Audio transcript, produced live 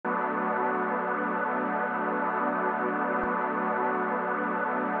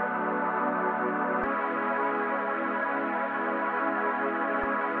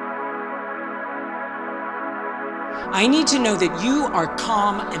I need to know that you are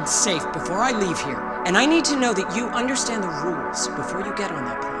calm and safe before I leave here. And I need to know that you understand the rules before you get on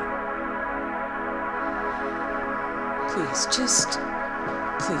that plane. Please,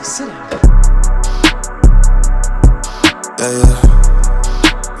 please sit down.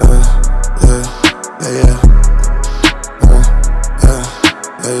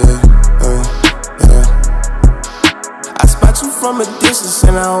 I spot you from a distance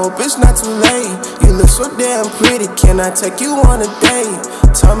and I hope it's not too late. You look so damn pretty, can I take you on a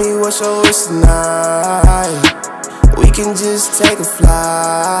date? Tell me what's your wish tonight. We can just take a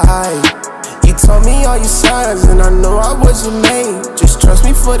flight. You told me all your signs and I know I wasn't made. Just trust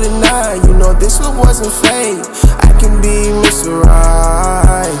me for the night, you know this one wasn't fate. I can be Mr.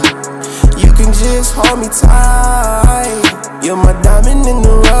 Right. You can just hold me tight. You're my diamond in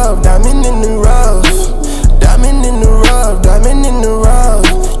the rough, diamond in the rough. Diamond in the rough, diamond in the rough.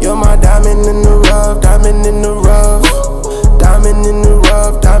 You're my diamond in the rough, diamond in the rough. Diamond in the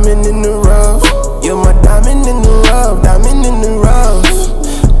rough, diamond in the rough. You're my diamond in the rough, diamond in the rough.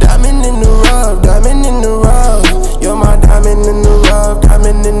 Diamond in the rough, diamond in the rough. You're my diamond in the rough,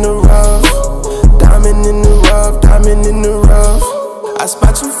 diamond in the rough. Diamond in the rough, diamond in the rough. I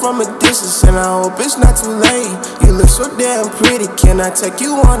spot you from a distance and I hope it's not too late. You look so damn pretty, can I take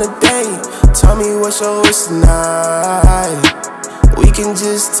you on a date? Tell me what's your wish tonight. We can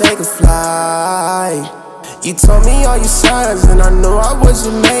just take a flight. You told me all your signs and I know I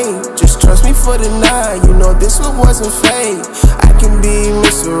wasn't made. Just trust me for the night, you know this one wasn't fate. I can be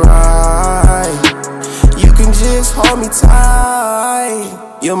Mr. Right. You can just hold me tight.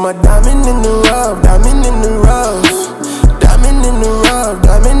 You're my diamond in the rough, diamond in the rough. Diamond in the rough,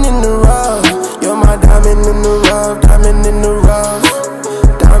 diamond in the rough. You're my diamond in the rough, diamond in the rough.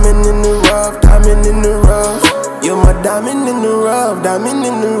 Diamond in the rough, diamond in the rough. You're my diamond in the rough, diamond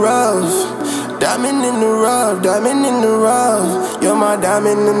in the rough. Diamond in the rough, diamond in the rough. You're my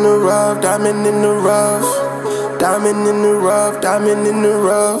diamond in the rough, diamond in the rough. Diamond in the rough, diamond in the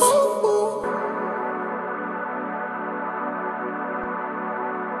rough.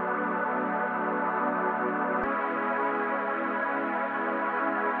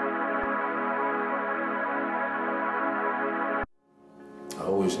 I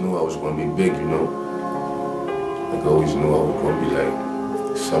always knew I was gonna be big, you know. Like I always knew I was gonna be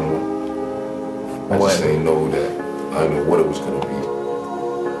like someone. I just ain't know that. I didn't know what it was gonna be. You know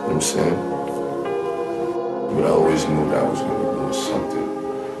what I'm saying? But I always knew that I was gonna be doing something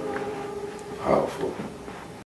powerful.